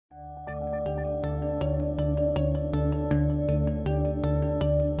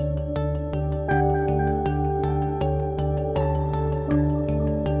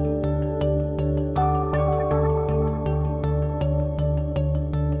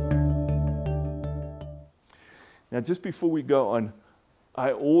Now, just before we go on,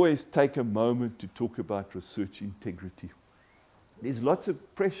 I always take a moment to talk about research integrity. There's lots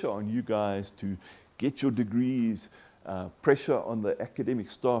of pressure on you guys to get your degrees, pressure on the academic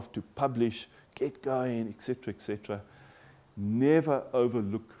staff to publish, get going, etc., etc. Never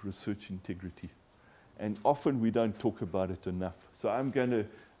overlook research integrity. And often we don't talk about it enough. So I'm going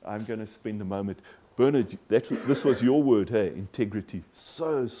to spend a moment. Bernard, this was your word, hey, integrity.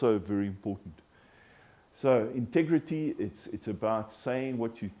 So, so very important. So integrity, it's about saying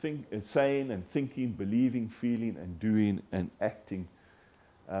what you think, saying and thinking, believing, feeling, and doing and acting.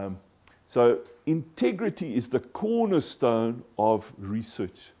 So integrity is the cornerstone of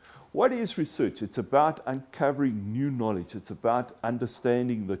research. What is research? It's about uncovering new knowledge. It's about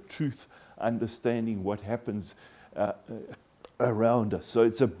understanding the truth, understanding what happens around us. So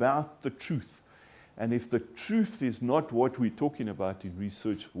it's about the truth. And if the truth is not what we're talking about in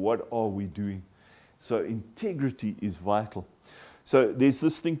research, what are we doing? So integrity is vital. So there's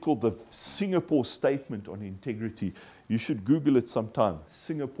this thing called the Singapore Statement on Integrity. You should Google it sometime.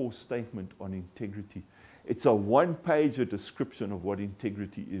 Singapore Statement on Integrity. It's a one-pager description of what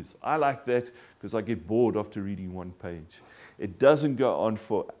integrity is. I like that because I get bored after reading one page. It doesn't go on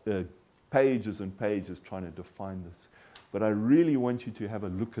for pages and pages trying to define this. But I really want you to have a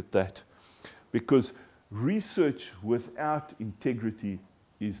look at that, because research without integrity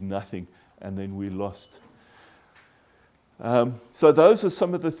is nothing, and then we're lost. So those are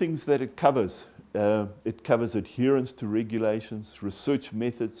some of the things that it covers. It covers adherence to regulations, research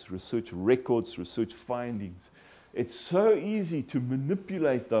methods, research records, research findings. It's so easy to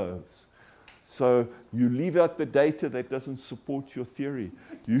manipulate those. So you leave out the data that doesn't support your theory.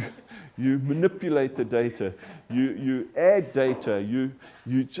 You manipulate the data. You add data.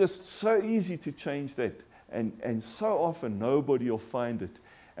 You just so easy to change that. And so often nobody will find it.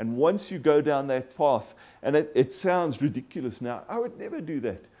 And once you go down that path, and it sounds ridiculous now, I would never do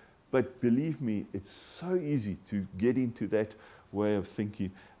that. But believe me, it's so easy to get into that way of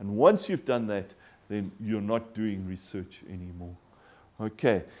thinking. And once you've done that, then you're not doing research anymore.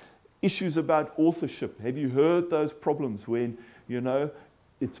 Okay. Issues about authorship. Have you heard those problems when,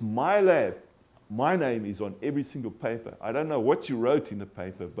 it's my lab, my name is on every single paper. I don't know what you wrote in the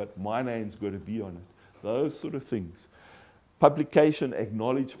paper, but my name's got to be on it. Those sort of things. Publication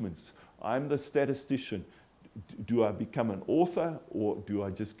acknowledgements. I'm the statistician. Do I become an author, or do I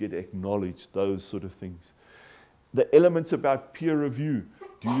just get acknowledged? Those sort of things. The elements about peer review.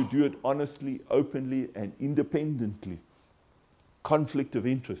 Do you do it honestly, openly, and independently? Conflict of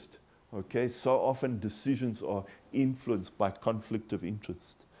interest. Okay, so often decisions are influenced by conflict of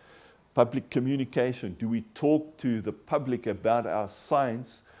interest. Public communication. Do we talk to the public about our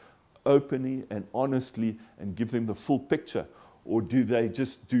science openly and honestly and give them the full picture? Or do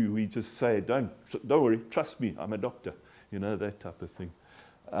we just say, don't worry, trust me, I'm a doctor. That type of thing.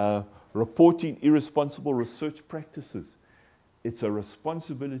 Reporting irresponsible research practices. It's a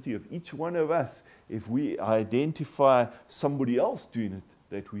responsibility of each one of us, if we identify somebody else doing it,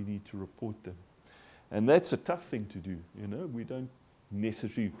 that we need to report them. And that's a tough thing to do. We don't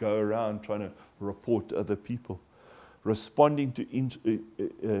necessarily go around trying to report other people. Responding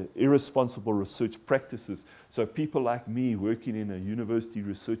to irresponsible research practices. So people like me working in a university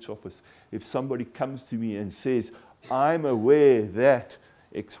research office, if somebody comes to me and says, I'm aware that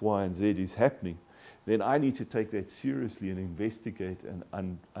X, Y, and Z is happening, then I need to take that seriously and investigate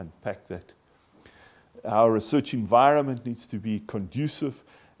and unpack that. Our research environment needs to be conducive,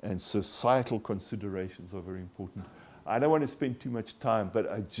 and societal considerations are very important. I don't want to spend too much time,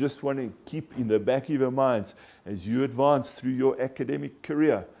 but I just want to keep in the back of your minds, as you advance through your academic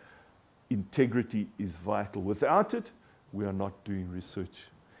career, integrity is vital. Without it, we are not doing research.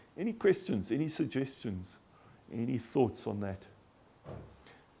 Any questions, any suggestions, any thoughts on that?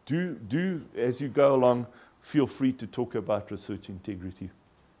 Do, as you go along, feel free to talk about research integrity.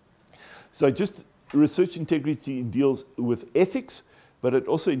 So just research integrity deals with ethics, but it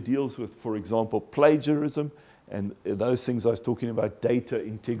also deals with, for example, plagiarism, and those things I was talking about, data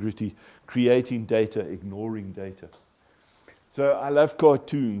integrity, creating data, ignoring data. So I love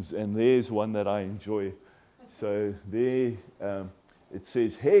cartoons, and there's one that I enjoy. So there it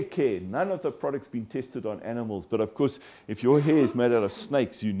says, hair care, none of the products been tested on animals. But of course, if your hair is made out of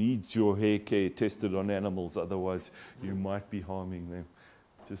snakes, you need your hair care tested on animals, otherwise you might be harming them.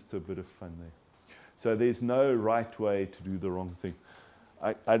 Just a bit of fun there. So there's no right way to do the wrong thing.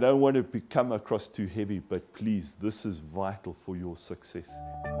 I don't want to come across too heavy, but please, this is vital for your success.